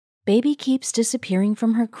Baby keeps disappearing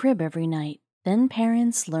from her crib every night. Then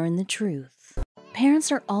parents learn the truth.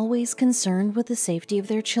 Parents are always concerned with the safety of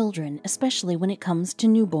their children, especially when it comes to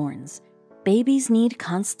newborns. Babies need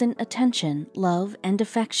constant attention, love, and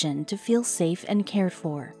affection to feel safe and cared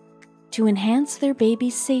for. To enhance their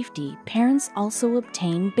baby's safety, parents also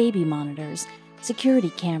obtain baby monitors,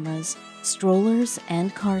 security cameras, strollers,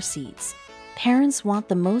 and car seats. Parents want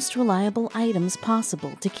the most reliable items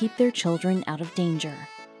possible to keep their children out of danger.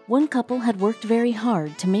 One couple had worked very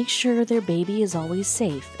hard to make sure their baby is always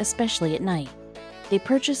safe, especially at night. They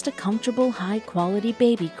purchased a comfortable, high-quality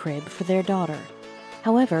baby crib for their daughter.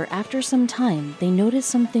 However, after some time, they noticed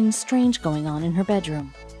something strange going on in her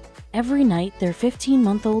bedroom. Every night, their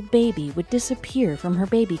 15-month-old baby would disappear from her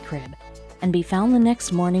baby crib and be found the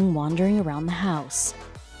next morning wandering around the house.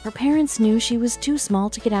 Her parents knew she was too small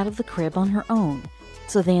to get out of the crib on her own,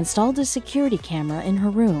 so they installed a security camera in her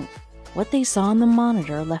room. What they saw on the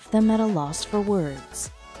monitor left them at a loss for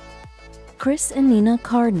words. Chris and Nina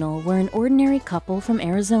Cardinal were an ordinary couple from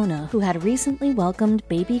Arizona who had recently welcomed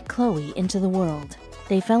baby Chloe into the world.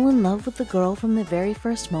 They fell in love with the girl from the very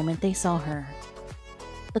first moment they saw her.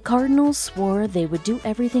 The Cardinals swore they would do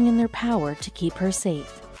everything in their power to keep her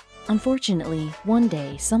safe. Unfortunately, one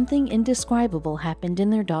day, something indescribable happened in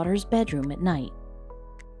their daughter's bedroom at night.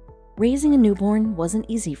 Raising a newborn wasn't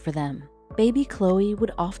easy for them. Baby Chloe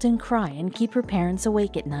would often cry and keep her parents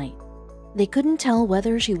awake at night. They couldn't tell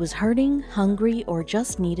whether she was hurting, hungry, or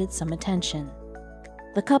just needed some attention.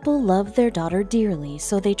 The couple loved their daughter dearly,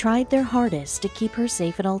 so they tried their hardest to keep her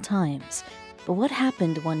safe at all times. But what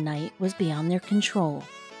happened one night was beyond their control.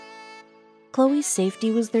 Chloe's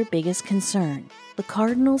safety was their biggest concern. The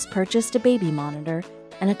Cardinals purchased a baby monitor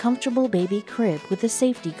and a comfortable baby crib with a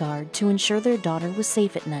safety guard to ensure their daughter was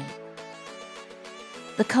safe at night.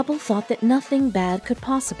 The couple thought that nothing bad could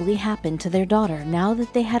possibly happen to their daughter now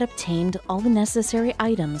that they had obtained all the necessary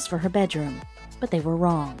items for her bedroom, but they were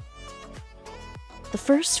wrong. The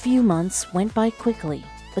first few months went by quickly.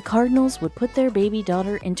 The Cardinals would put their baby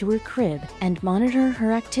daughter into her crib and monitor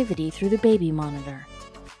her activity through the baby monitor.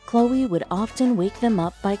 Chloe would often wake them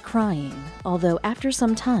up by crying, although after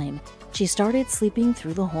some time, she started sleeping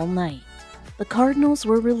through the whole night. The Cardinals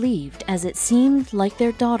were relieved as it seemed like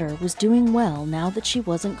their daughter was doing well now that she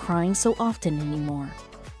wasn't crying so often anymore.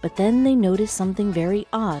 But then they noticed something very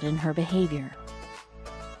odd in her behavior.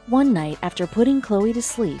 One night after putting Chloe to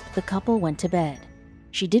sleep, the couple went to bed.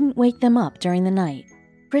 She didn't wake them up during the night.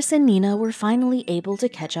 Chris and Nina were finally able to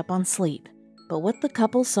catch up on sleep, but what the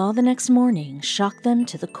couple saw the next morning shocked them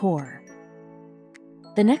to the core.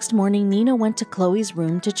 The next morning, Nina went to Chloe's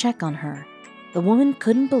room to check on her. The woman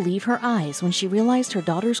couldn't believe her eyes when she realized her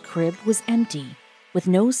daughter's crib was empty, with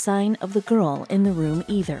no sign of the girl in the room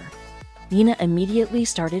either. Nina immediately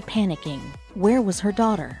started panicking. Where was her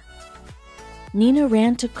daughter? Nina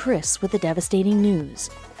ran to Chris with the devastating news.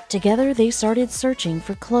 Together, they started searching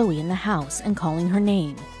for Chloe in the house and calling her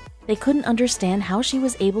name. They couldn't understand how she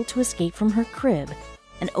was able to escape from her crib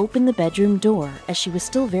and open the bedroom door as she was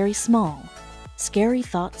still very small. Scary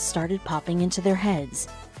thoughts started popping into their heads.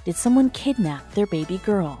 Did someone kidnap their baby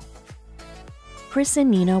girl? Chris and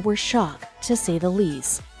Nina were shocked, to say the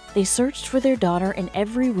least. They searched for their daughter in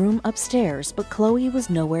every room upstairs, but Chloe was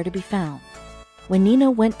nowhere to be found. When Nina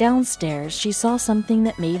went downstairs, she saw something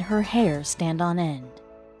that made her hair stand on end.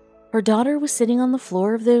 Her daughter was sitting on the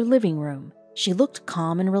floor of their living room. She looked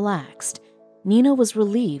calm and relaxed. Nina was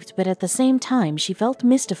relieved, but at the same time, she felt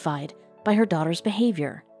mystified by her daughter's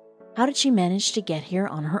behavior. How did she manage to get here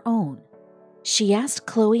on her own? She asked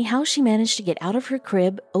Chloe how she managed to get out of her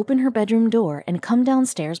crib, open her bedroom door, and come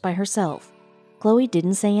downstairs by herself. Chloe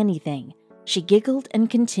didn't say anything. She giggled and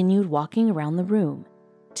continued walking around the room.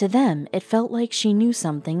 To them, it felt like she knew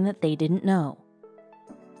something that they didn't know.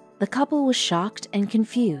 The couple was shocked and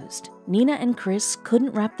confused. Nina and Chris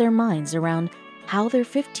couldn't wrap their minds around how their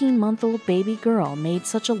 15-month-old baby girl made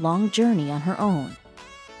such a long journey on her own.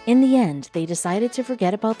 In the end, they decided to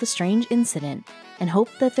forget about the strange incident and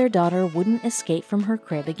hoped that their daughter wouldn't escape from her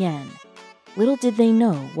crib again. Little did they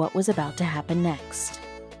know what was about to happen next.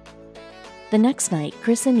 The next night,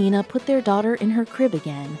 Chris and Nina put their daughter in her crib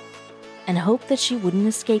again and hoped that she wouldn't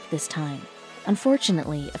escape this time.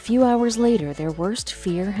 Unfortunately, a few hours later, their worst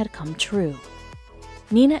fear had come true.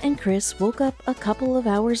 Nina and Chris woke up a couple of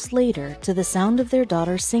hours later to the sound of their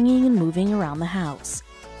daughter singing and moving around the house.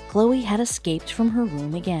 Chloe had escaped from her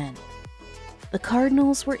room again. The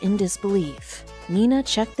Cardinals were in disbelief. Nina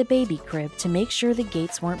checked the baby crib to make sure the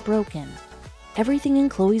gates weren't broken. Everything in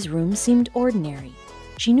Chloe's room seemed ordinary.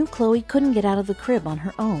 She knew Chloe couldn't get out of the crib on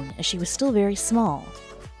her own as she was still very small.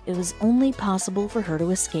 It was only possible for her to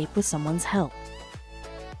escape with someone's help.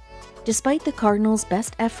 Despite the Cardinals'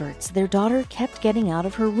 best efforts, their daughter kept getting out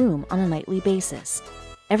of her room on a nightly basis.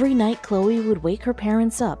 Every night, Chloe would wake her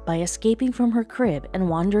parents up by escaping from her crib and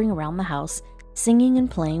wandering around the house, singing and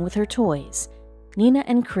playing with her toys. Nina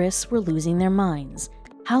and Chris were losing their minds.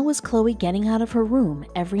 How was Chloe getting out of her room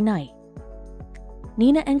every night?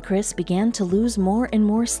 Nina and Chris began to lose more and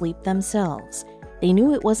more sleep themselves. They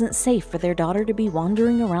knew it wasn't safe for their daughter to be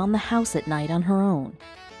wandering around the house at night on her own.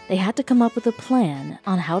 They had to come up with a plan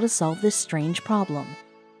on how to solve this strange problem,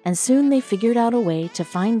 and soon they figured out a way to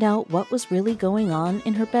find out what was really going on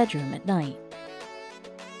in her bedroom at night.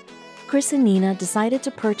 Chris and Nina decided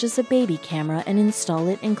to purchase a baby camera and install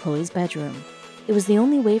it in Chloe's bedroom. It was the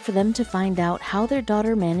only way for them to find out how their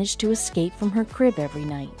daughter managed to escape from her crib every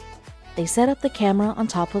night. They set up the camera on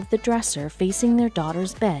top of the dresser facing their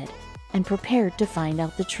daughter's bed and prepared to find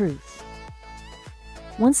out the truth.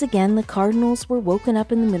 Once again, the Cardinals were woken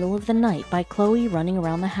up in the middle of the night by Chloe running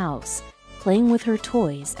around the house, playing with her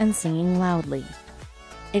toys and singing loudly.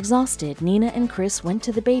 Exhausted, Nina and Chris went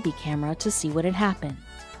to the baby camera to see what had happened.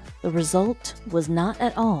 The result was not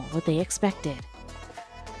at all what they expected.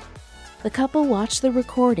 The couple watched the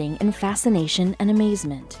recording in fascination and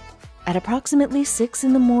amazement. At approximately 6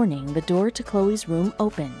 in the morning, the door to Chloe's room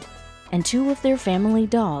opened, and 2 of their family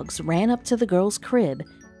dogs ran up to the girl's crib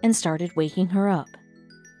and started waking her up.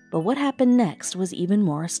 But what happened next was even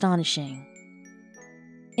more astonishing.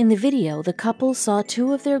 In the video, the couple saw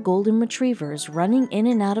 2 of their golden retrievers running in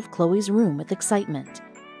and out of Chloe's room with excitement.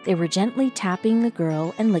 They were gently tapping the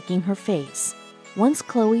girl and licking her face. Once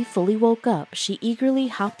Chloe fully woke up, she eagerly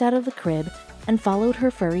hopped out of the crib and followed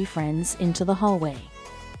her furry friends into the hallway.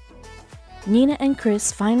 Nina and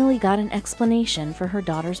Chris finally got an explanation for her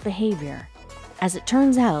daughter's behavior. As it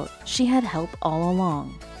turns out, she had help all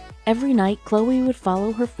along. Every night, Chloe would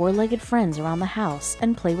follow her 4-legged friends around the house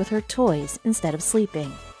and play with her toys instead of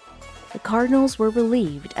sleeping. The Cardinals were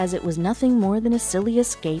relieved, as it was nothing more than a silly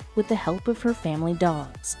escape with the help of her family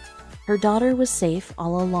dogs. Her daughter was safe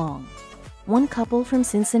all along. One couple from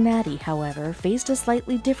Cincinnati, however, faced a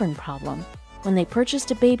slightly different problem when they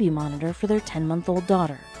purchased a baby monitor for their 10-month-old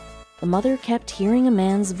daughter. The mother kept hearing a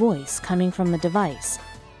man's voice coming from the device,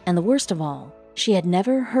 and the worst of all, she had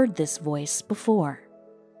never heard this voice before.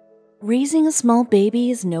 Raising a small baby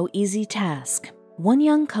is no easy task. One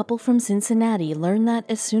young couple from Cincinnati learned that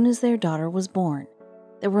as soon as their daughter was born.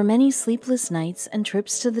 There were many sleepless nights and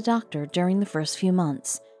trips to the doctor during the first few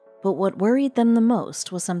months, but what worried them the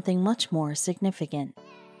most was something much more significant.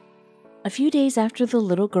 A few days after the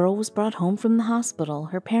little girl was brought home from the hospital,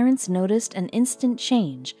 her parents noticed an instant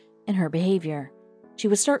change in her behavior. She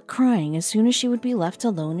would start crying as soon as she would be left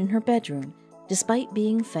alone in her bedroom, despite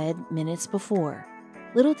being fed minutes before.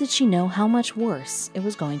 Little did she know how much worse it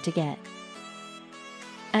was going to get.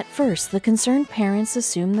 At first, the concerned parents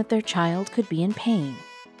assumed that their child could be in pain,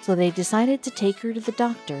 so they decided to take her to the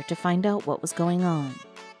doctor to find out what was going on.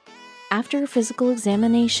 After a physical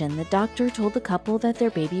examination, the doctor told the couple that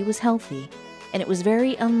their baby was healthy, and it was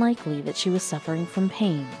very unlikely that she was suffering from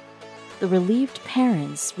pain. The relieved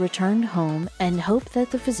parents returned home and hoped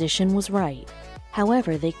that the physician was right.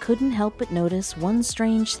 However, they couldn't help but notice one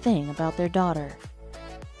strange thing about their daughter.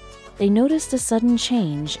 They noticed a sudden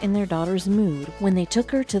change in their daughter's mood when they took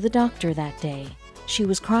her to the doctor that day. She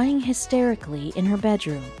was crying hysterically in her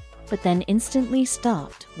bedroom, but then instantly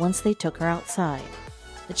stopped once they took her outside.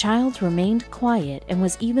 The child remained quiet and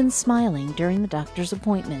was even smiling during the doctor's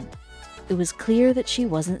appointment. It was clear that she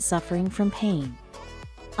wasn't suffering from pain.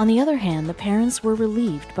 On the other hand, the parents were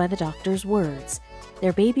relieved by the doctor's words.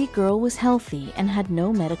 Their baby girl was healthy and had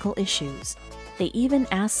no medical issues. They even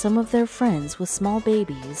asked some of their friends with small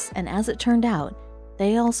babies, and as it turned out,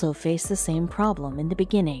 they also faced the same problem in the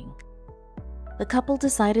beginning. The couple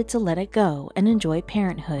decided to let it go and enjoy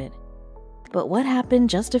parenthood. But what happened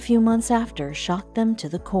just a few months after shocked them to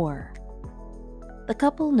the core. The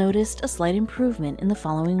couple noticed a slight improvement in the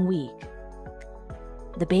following week.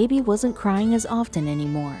 The baby wasn't crying as often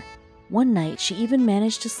anymore. One night, she even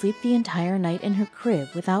managed to sleep the entire night in her crib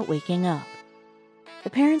without waking up. The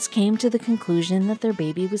parents came to the conclusion that their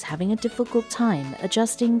baby was having a difficult time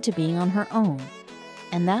adjusting to being on her own,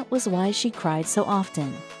 and that was why she cried so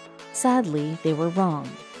often. Sadly, they were wrong.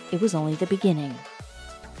 It was only the beginning.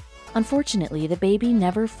 Unfortunately, the baby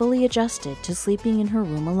never fully adjusted to sleeping in her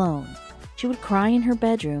room alone. She would cry in her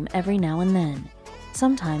bedroom every now and then,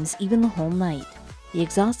 sometimes even the whole night. The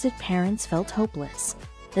exhausted parents felt hopeless.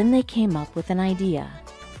 Then they came up with an idea.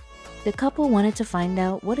 The couple wanted to find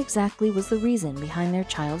out what exactly was the reason behind their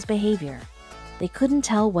child's behavior. They couldn't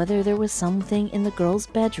tell whether there was something in the girl's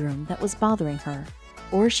bedroom that was bothering her,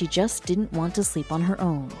 or she just didn't want to sleep on her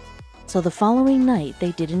own. So the following night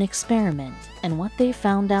they did an experiment, and what they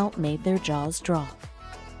found out made their jaws drop.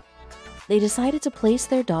 They decided to place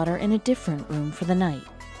their daughter in a different room for the night.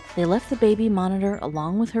 They left the baby monitor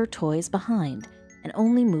along with her toys behind and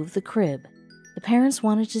only moved the crib. The parents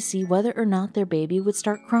wanted to see whether or not their baby would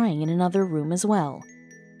start crying in another room as well.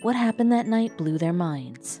 What happened that night blew their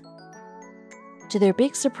minds. To their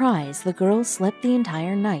big surprise, the girl slept the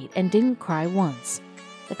entire night and didn't cry once.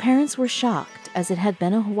 The parents were shocked, as it had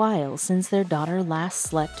been a while since their daughter last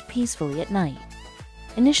slept peacefully at night.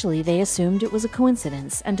 Initially, they assumed it was a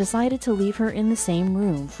coincidence and decided to leave her in the same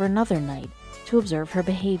room for another night to observe her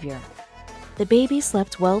behavior. The baby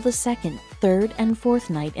slept well the second, third, and fourth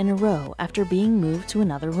night in a row after being moved to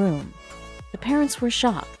another room. The parents were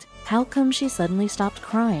shocked. How come she suddenly stopped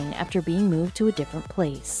crying after being moved to a different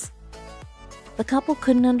place? The couple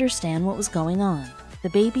couldn't understand what was going on. The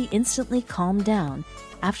baby instantly calmed down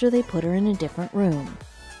after they put her in a different room.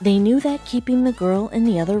 They knew that keeping the girl in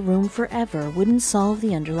the other room forever wouldn't solve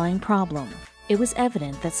the underlying problem. It was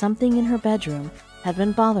evident that something in her bedroom had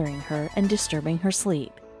been bothering her and disturbing her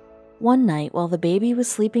sleep. One night, while the baby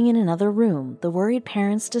was sleeping in another room, the worried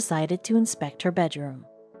parents decided to inspect her bedroom.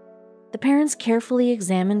 The parents carefully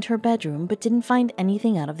examined her bedroom but didn't find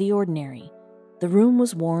anything out of the ordinary. The room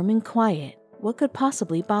was warm and quiet. What could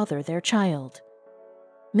possibly bother their child?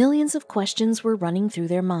 Millions of questions were running through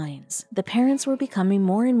their minds. The parents were becoming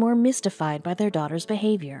more and more mystified by their daughter's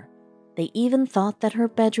behavior. They even thought that her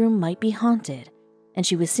bedroom might be haunted, and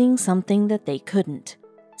she was seeing something that they couldn't.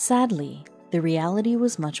 Sadly, the reality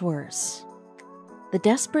was much worse. The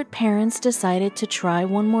desperate parents decided to try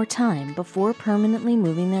one more time before permanently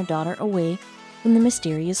moving their daughter away from the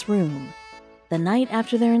mysterious room. The night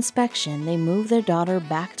after their inspection, they moved their daughter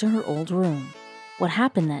back to her old room. What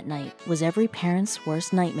happened that night was every parent's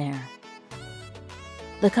worst nightmare.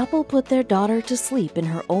 The couple put their daughter to sleep in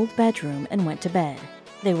her old bedroom and went to bed.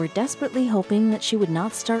 They were desperately hoping that she would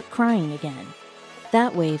not start crying again.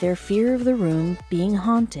 That way, their fear of the room being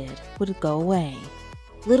haunted would go away.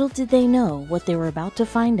 Little did they know what they were about to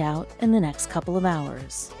find out in the next couple of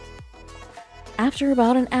hours. After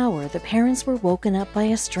about an hour, the parents were woken up by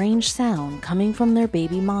a strange sound coming from their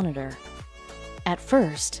baby monitor. At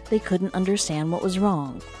first, they couldn't understand what was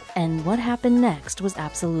wrong, and what happened next was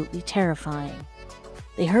absolutely terrifying.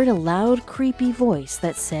 They heard a loud, creepy voice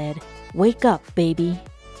that said, "Wake up, baby."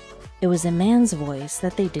 It was a man's voice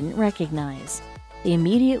that they didn't recognize. They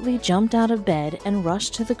immediately jumped out of bed and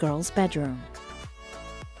rushed to the girl's bedroom.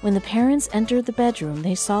 When the parents entered the bedroom,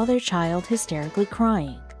 they saw their child hysterically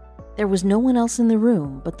crying. There was no one else in the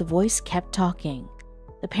room, but the voice kept talking.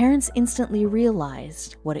 The parents instantly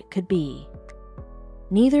realized what it could be.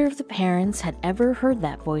 Neither of the parents had ever heard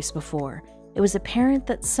that voice before. It was apparent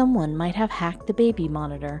that someone might have hacked the baby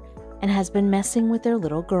monitor and has been messing with their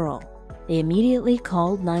little girl. They immediately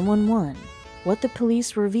called 911. What the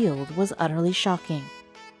police revealed was utterly shocking.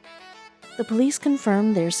 The police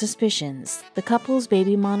confirmed their suspicions. The couple's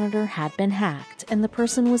baby monitor had been hacked, and the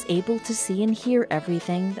person was able to see and hear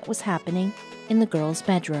everything that was happening in the girl's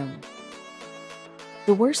bedroom.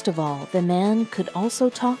 The worst of all, the man could also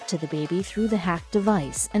talk to the baby through the hacked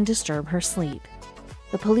device and disturb her sleep.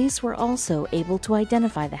 The police were also able to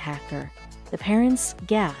identify the hacker. The parents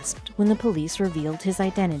gasped when the police revealed his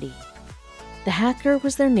identity. The hacker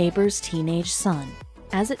was their neighbor's teenage son.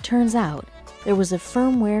 As it turns out, there was a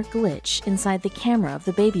firmware glitch inside the camera of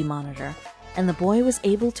the baby monitor, and the boy was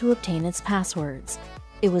able to obtain its passwords.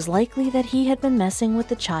 It was likely that he had been messing with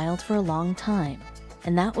the child for a long time,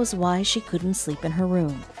 and that was why she couldn't sleep in her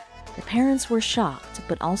room. The parents were shocked,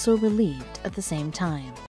 but also relieved at the same time.